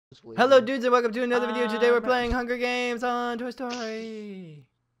Hello waiting. dudes and welcome to another video. Today we're I'm playing Hunger Games on Toy Story.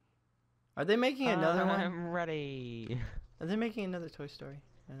 Are they making another one? I'm ready. Are they making another Toy Story?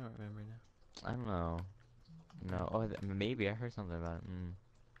 I don't remember now. I don't know. No. Oh, maybe I heard something about it.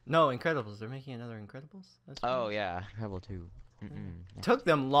 No, Incredibles. They're making another Incredibles? That's Oh right. yeah, Rebel 2. Took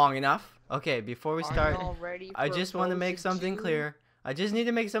them long enough. Okay, before we start, Ready I for just want to make Frozen something 2? clear. I just need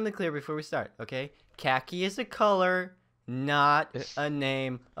to make something clear before we start, okay? Khaki is a color, not a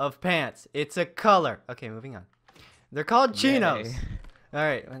name of pants. It's a color. Okay, moving on. They're called chinos. Yay. All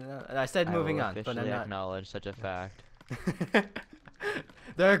right, I said I moving will on, but I'm officially not. acknowledge such a fact.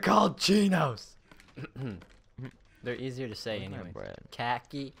 They're called chinos. They're easier to say Where's my anyway. bread?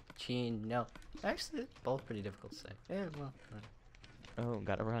 Khaki, chino. Actually, both pretty difficult to say. Yeah, well. Oh,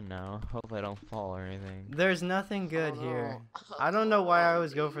 gotta run now. Hopefully I don't fall or anything. There's nothing good here. I don't know why I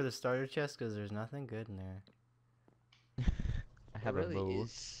always go for the starter chest because there's nothing good in there. I have It a really bow.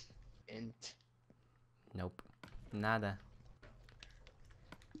 is. Int. Nope. Nada.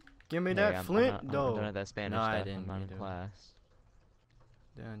 Give me Hey, that flint, I'm though. done with that Spanish No, I stuff. didn't I'm not in either. class.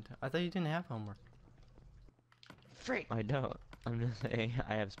 I thought you didn't have homework. Freak. I don't. I'm just saying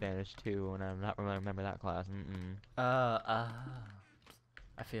I have Spanish too, and I'm not remember that class.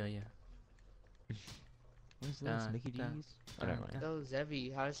 I feel you. What's this? Dun, Mickey D's? dun, Oh, never mind. So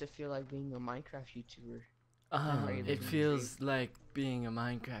Zevy, how does it feel like being a Minecraft YouTuber? Are you It living feels like being a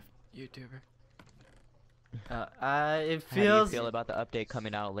Minecraft YouTuber. It How do you feels. feel about the update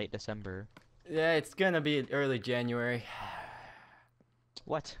coming out late December? Yeah, it's gonna be early January.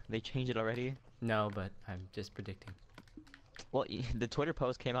 What? They changed it already? No, but I'm just predicting. Well, the Twitter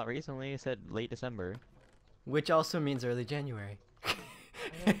post came out recently. It said late December. Which also means early January.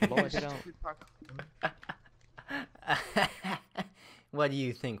 Well, they don't. What do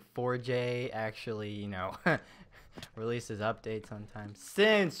you think? 4J actually, releases updates on time?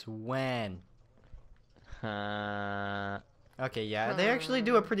 Since when? Okay, yeah, they actually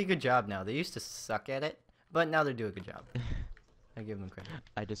do a pretty good job now. They used to suck at it, but now they do a good job. I give them credit.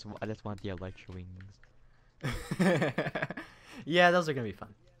 I just want the electro wings. Yeah, those are gonna be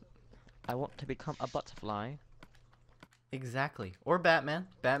fun. I want to become a butterfly. Exactly. Or Batman.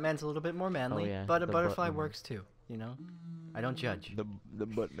 Batman's a little bit more manly, yeah, but a the butterfly Batman. works too, I don't judge. The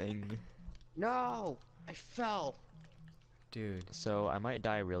buttman. No, I fell. Dude, So I might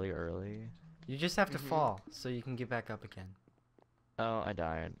die really early. you just have to Mhm. fall so you can get back up again. Oh, I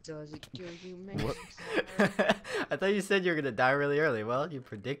died. Does it kill you, man? Whoops. I thought you said you were gonna die really early. Well, you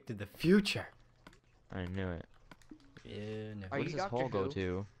predicted the future. I knew it. Yeah, no. Are Where you does this Doctor hole go Who?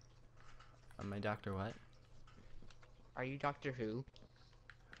 to? My doctor what? Are you Doctor Who?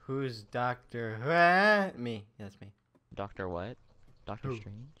 Who's Doctor Who? Me. Yeah, that's me. Doctor what? Doctor Who?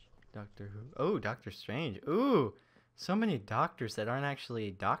 Strange? Doctor Who? Oh, Doctor Strange. Ooh, so many doctors that aren't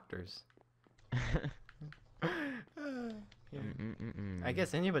actually doctors. I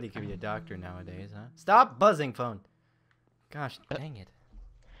guess anybody could be a doctor nowadays, huh? Stop buzzing, phone. Gosh, dang it.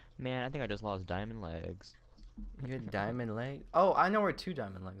 Man, I think I just lost diamond legs. You had diamond leg? Oh, I know where 2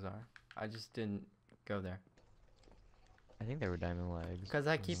 diamond legs are. I just didn't go there. I think they were diamond legs. Because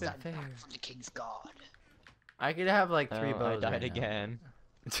I keep it Stand fair. back from the King's God. I could have like 3 Oh, bows I died right now. again.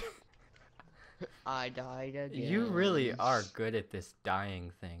 I died again. You really are good at this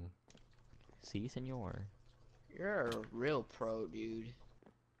dying thing. See, senor. You're a real pro, dude.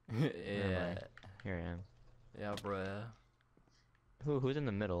 Yeah. Here I am. Yeah, bruh. Who's in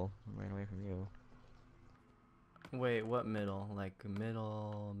the middle? I ran away from you. Wait, what middle? Like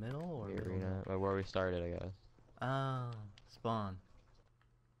middle or The middle? arena, or where we started, I guess. Oh, spawn.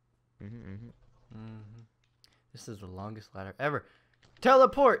 Mm-hmm. This is the longest ladder ever.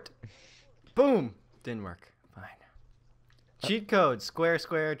 Teleport! Boom! Didn't work. Fine. Cheat code. Square,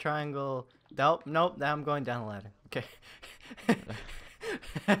 square, triangle. Nope, nope. Now I'm going down the ladder. Okay.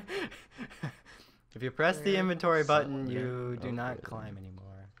 If you press the inventory button, you do not climb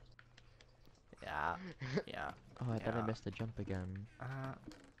anymore. Yeah. Yeah. Oh, I thought I Yeah. missed the jump again.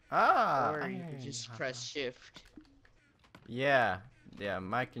 Or you could just press shift. Yeah. Yeah,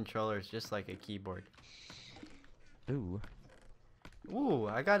 my controller is just like a keyboard. Ooh. Ooh,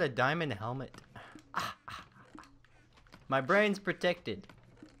 I got a diamond helmet. My brain's protected.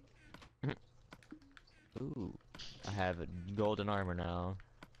 Ooh. I have golden armor now.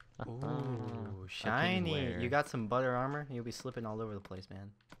 Ooh, shiny. wear. You got some butter armor? You'll be slipping all over the place, man.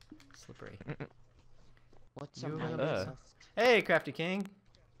 Slippery. What's You up, have my a- Hey, Crafty King.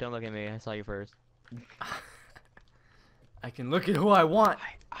 Don't look at me. I saw you first. I can look at who I want.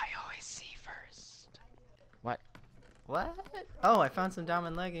 I always see first. What? What? Oh, I found some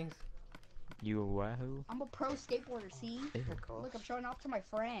diamond leggings. You wahoo? I'm a pro skateboarder, see? Ew. Look, I'm showing off to my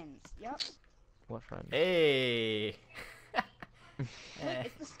friends. Yep. What friend? Hey. Look, Eh,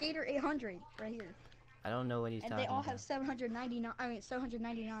 it's the Skater 800 right here. I don't know what he's And talking they all about. have 799. I mean,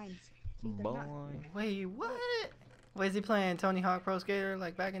 799s. See, they're Boy. not- Wait, what? What is he playing? Tony Hawk Pro Skater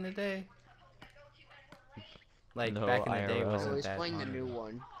like back in the day? Like No, back in the day IRL. Oh, wasn't he's that playing the long new ago.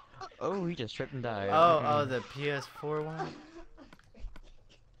 one. Oh, he just tripped and died. Oh, the PS4 one?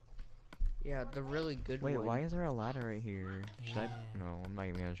 Yeah, the really good Wait, one. why is there a ladder right here? Should I? Yeah. No, I'm not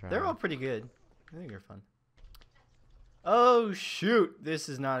even gonna try. They're all pretty good. I think they're fun. Oh shoot, this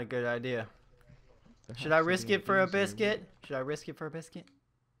is not a good idea. Should I risk it for a biscuit? Should I risk it for a biscuit?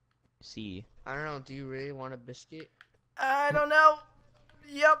 C. I don't know. Do you really want a biscuit? I don't know.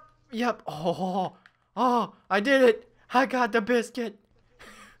 Yep. Oh, I did it. I got the biscuit.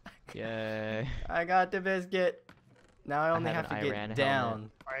 Yay. I got the biscuit. Now I only have have an to get Iran helmet.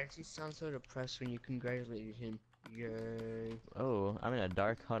 down. Why does he sound so depressed when you congratulated him? Yay. Oh, I'm in a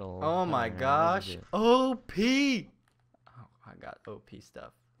dark huddle. Oh my Alright, what gosh. is it? OP. Oh, I got OP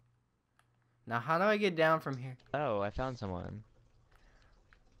stuff. Now how do I get down from here? Oh, I found someone.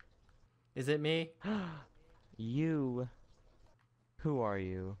 Is it me? You. Who are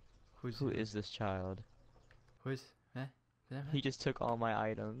you? Who Who is this child? Who's? Huh? Is that He right? just took all my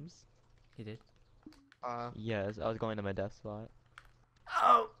items. He did. Yes, I was going to my death spot.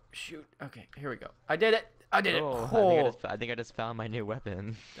 Oh shoot. Okay, here we go. I did it. I did it. Oh, Oh, I think I just found my new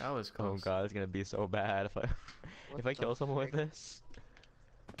weapon. that was Oh close. god, it's gonna be so bad if I if I the kill someone with frick? this.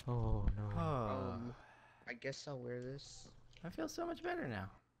 Oh no. Oh, I guess I'll wear this. I feel so much better now.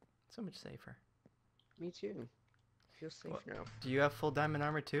 So much safer. Me too. Feel safe What? now. Do you have full diamond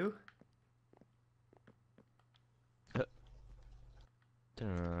armor too?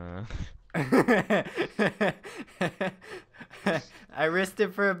 Duh. I risked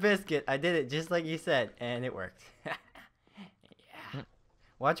it for a biscuit. I did it just like you said, and it worked. Yeah.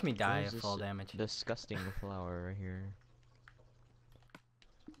 Watch me die What of is full this damage. Disgusting flower right here.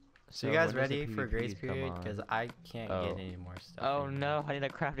 So you guys when does the ready for grace PvPs come period? on? Because I can't Oh. get any more stuff. Oh in no, I need a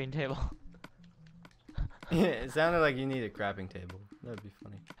crafting table. here. It sounded like you need a crapping table. That'd be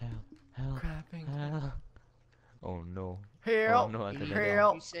funny. Help, Crapping. help. Oh no. Help! Oh no, that's a You dead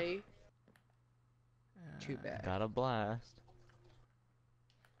Help. end. You say? Too bad. Got a blast.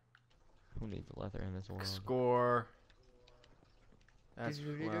 Who needs leather in this world? Score. That's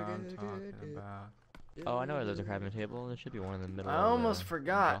what I'm talking about. Oh, I know where there's a crafting table. There should be one in the middle. I of almost the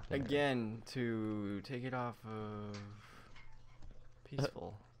forgot document. again to take it off of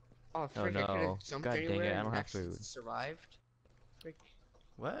peaceful. Oh, frick, I no. could've jumped God dang it, anywhere I and don't have actually food. survived. Frick.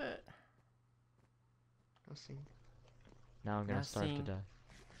 What? Nothing. Now I'm gonna starve to Nothing. death.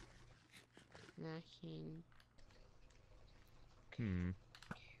 Nothing.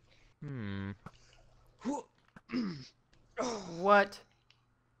 What?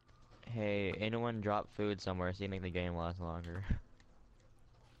 Hey, anyone drop food somewhere so you make the game last longer?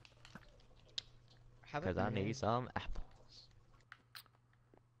 Have Because I need some apples.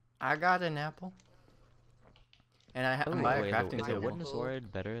 I got an apple. And I Oh, I'm by a wait, crafting is a table. wooden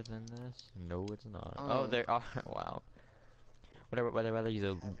sword better than this? No, it's not. Oh. Oh, there are. Wow. Whether rather use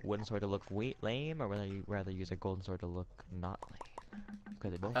a wooden sword to look lame, or whether you rather use a golden sword to look not lame.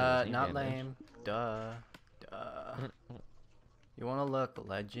 Because they both do the same Not damage. lame. Duh. You wanna look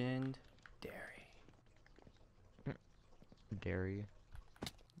legendary. Dairy.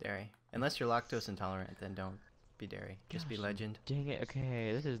 Dairy. Unless you're lactose intolerant, then don't be dairy. Just be Gosh, legend. Dang it.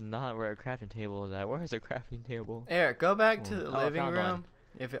 Okay, this is not where a crafting table is at. Where is a crafting table? Eric, go back to Oh. the Oh, I living found one. room.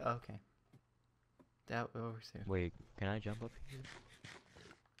 If it okay. That over soon. Wait, can I jump up here?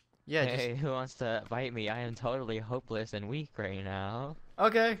 Yeah, Hey, who wants to fight me? I am totally hopeless and weak right now.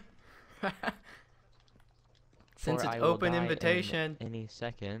 just okay. Since For it's I will open die in invitation. Any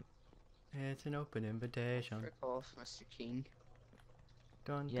second. It's an open invitation. Frick off, Mr. King.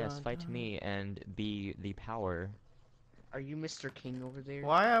 Dun, Yes, dun, fight dun. me and be the power. Are you Mr. King over there?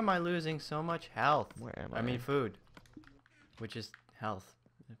 Why am I losing so much health? Where am I mean food. Which is health.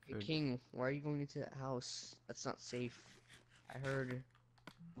 Hey, Food. King, why are you going into that house? That's not safe. I heard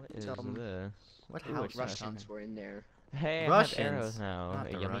What is Some- this? What Ooh, house it's am I Russians talking? were in there. Hey, I Russians, have arrows now.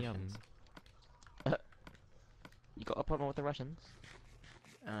 not the Yum Russians. yum. You go up on with the Russians.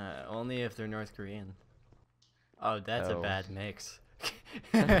 Only if they're North Korean. Oh, that's a Oh. bad mix.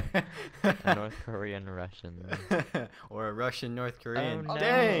 A North Korean Russian. Or a Russian North Korean. no.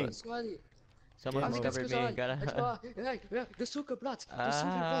 Dang! Someone Let's discovered me. Gotta. The Zuckerblatt! The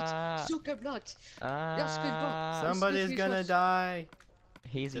Ah. Zuckerblatt! Somebody's gonna die.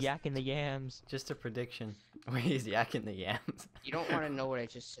 He's Just- yakking the yams. Just a prediction. He's yakking the yams. You don't want to know what I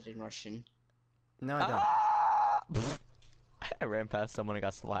just said in Russian. No, I Ah! I ran past someone and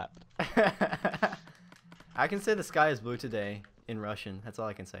got slapped. don't. I can say the sky is blue today in Russian. That's all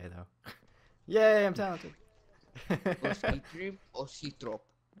I can say, though. Yay, I'm talented. Oski trop.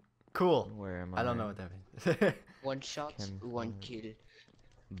 Cool. Where am I? I don't know what that means. 1 shot, Can 1 find- kill.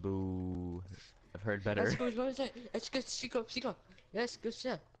 Boo. I've heard better. Let's go, let's go, Siko. Let's go,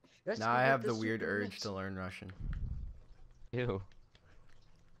 sir. Let's Now go I get have the weird super urge next. to learn Russian. Ew.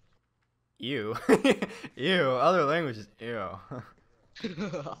 Ew. Ew. Other languages. Ew.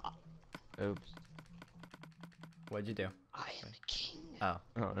 Oops. What'd you do? I am the king. Oh.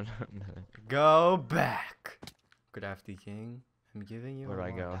 Oh, no. Go back. Good after king. I'm giving you Where do a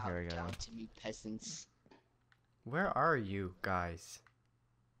I go? warning. Here we go. Down to me, peasants. Where are you guys?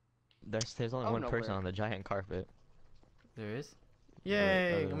 There's only Oh, one no, person where? on the giant carpet. There is? Wait,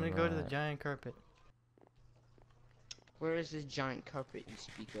 Yay! other I'm gonna than go to the that- giant carpet. Where is this giant carpet you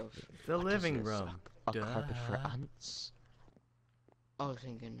speak of? The What is living this? room. A carpet for Duh. ants? Oh,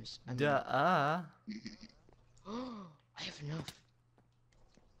 thank goodness. I mean, Duh. I have enough.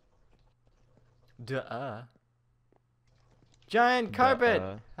 Duh. Giant carpet!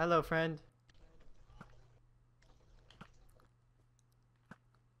 Duh. Hello, friend.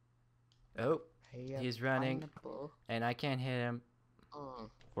 Oh, Hey, he's running, pineapple. and I can't hit him.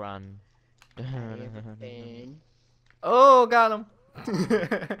 Run. I have a pen. Oh, got him!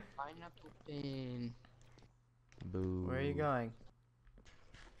 Pineapple pen. Boo. Where are you going?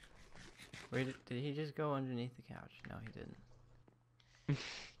 Where did he just go underneath the couch? No, he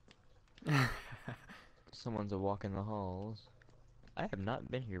didn't. Someone's a walk in the halls. I have not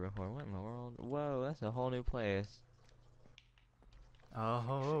been here before. What in the world? Whoa, that's a whole new place. A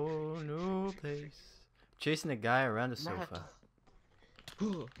whole new place. Chasing a guy around a sofa.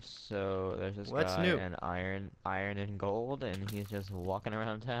 So there's this What's guy new? in iron and gold, and he's just walking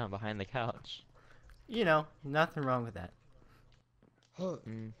around town behind the couch. You know, nothing wrong with that.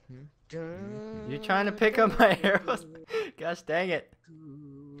 Mm-hmm. You're trying to pick up my arrows? Gosh dang it.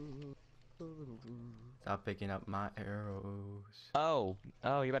 Stop picking up my arrows. Oh,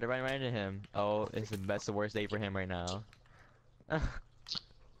 you better run right into him. Oh, that's the worst day for him right now.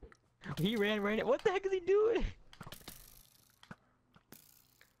 He ran right in. What the heck is he doing?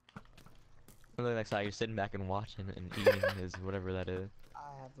 Look, next time you're sitting back and watching and eating his whatever that is.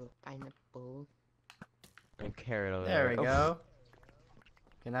 I have a pineapple. A carrot over There there. we go.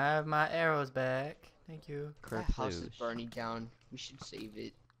 Can I have my arrows back? Thank you. That house is Kerploosh. burning down. We should save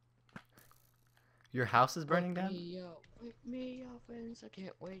it. Your house is burning down? Wake me up, friends. I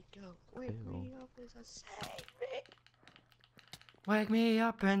can't wake up. Wake Ew. me up, friends. I save it. Wake me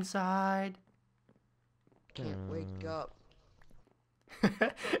up inside. Can't wake up.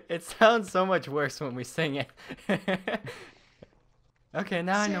 It sounds so much worse when we sing it. Okay,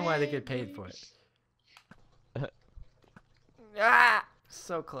 now I know why they get paid for it. Ah!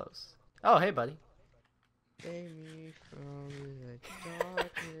 So close. Oh, hey, buddy. Save me from the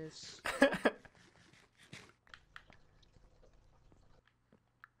darkness.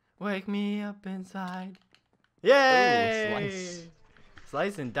 Wake me up inside. Yay! slice.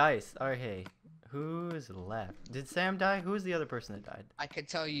 Slice and dice. Okay, who's left? Did Sam die? Who was the other person that died? I could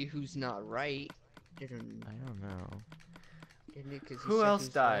tell you who's not right. Didn't, I don't know. didn't it? 'Cause you Who said else who's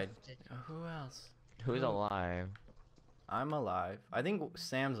died? left. Who else? Who's Who? alive? I'm alive. I think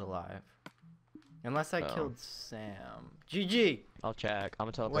Sam's alive. Unless I Oh. killed Sam. GG! I'll check. I'm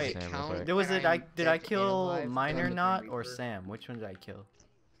gonna teleport Wait, Sam real count- quick. There was it. I'm Did I dead and kill alive, Minor Grim Knot or Reaper. Sam? Which one did I kill?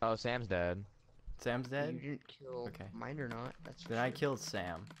 Oh, Sam's dead. Sam's You dead? didn't kill Okay. mine or not. That's for Then I sure. killed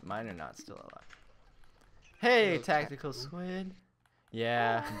Sam. Minor Knot's still alive. Hey, Hello, Tactical Tactical. Squid.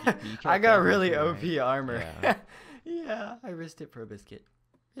 Yeah. You killed I got Sam really too, OP right? armor. Yeah. Yeah, I risked it for a biscuit.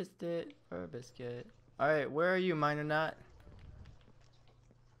 Risked it for a biscuit. Alright, where are you, Minor Knot?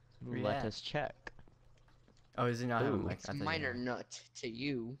 Where you Let at? us check. Oh, is he not having Ooh. like It's I thought you minor were- nut to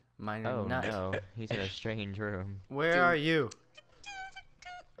you. Minor Oh Knot. no, he's in a strange room. Where Dude. are you?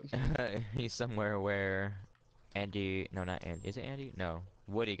 He's somewhere where Andy, no, not Andy. Is it Andy? No,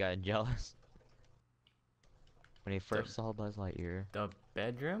 Woody got jealous when he first saw Buzz Lightyear. The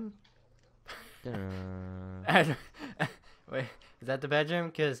bedroom? Dun. Wait, is that the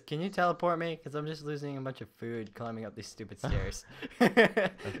bedroom? Cause can you teleport me? Cause I'm just losing a bunch of food climbing up these stupid stairs.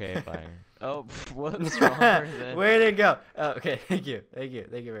 Okay, fine. Oh, what's wrong with it? Where'd it go? Oh, okay, thank you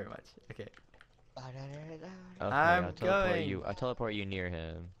very much. Okay, Okay, I'm I'll teleport going. you. I'll teleport you near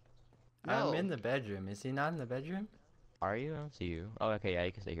him. No. I'm in the bedroom. Is he not in the bedroom? Are you? I don't see you. Oh, okay, yeah,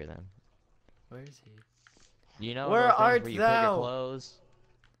 you can stay here then. Where is he? You know Where those things art where you put thou? your clothes?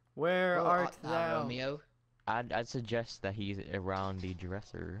 Where Well, art thou? Romeo? I'd suggest that he's around the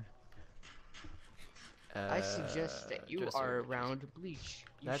dresser. I suggest that you dresser. are around bleach.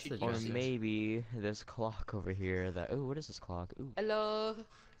 You That's should the Or use dresser. it. maybe this clock over here that. Oh, what is this clock? Ooh. Hello.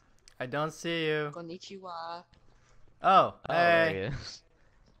 I don't see you. Konnichiwa. Oh, Oh, there he hey. is.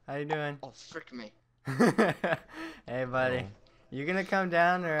 How you doing? Oh, frick me. Hey, buddy. Oh. You gonna come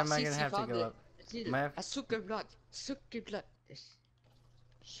down, or am I gonna have to go up? My- Sukkerblatt. Sukkerblatt.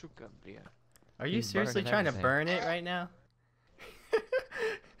 Sugar, Are you He's seriously burning trying to everything. burn it right now?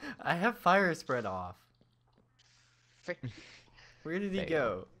 I have fire spread off. Frick. Where did he Fail.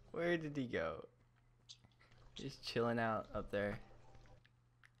 go? Where did he go? Just chilling out up there.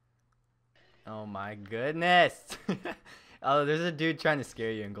 Oh my goodness! Oh, there's a dude trying to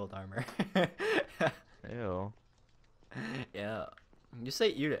scare you in gold armor. Ew. Yeah. You say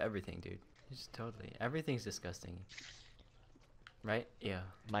ew to everything, dude. Just totally. Everything's disgusting. Right? Yeah.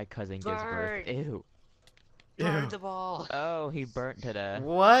 My cousin gives birth. Burn. Ew. Burn the ball. Oh, he burnt to death.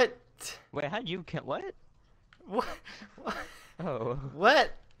 What? Wait, how'd you kill? What? What? What? Oh.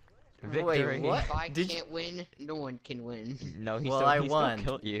 What? Victory. Wait, what? If I Did you- can't win, no one can win. No, he Well, still, I he won. still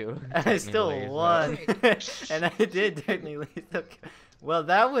killed you. I still technically, so- won. And I did technically still Well,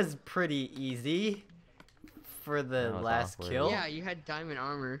 that was pretty easy for the That was last awkward. kill. Yeah, you had diamond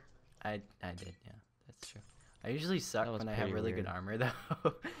armor. I did, yeah. That's true. I usually suck That was when I have pretty really good weird. armor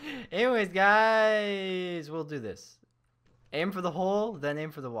though. Anyways, guys, we'll do this. Aim for the hole, then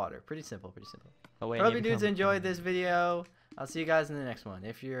aim for the water. Pretty simple, pretty simple. Oh, wait, I Hope need you to dudes come- enjoyed this video. I'll see you guys in the next one.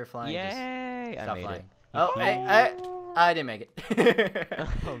 If you're flying, just Yay! I stop made flying. it. Oh, I didn't make it.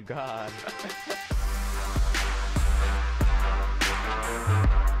 Oh god.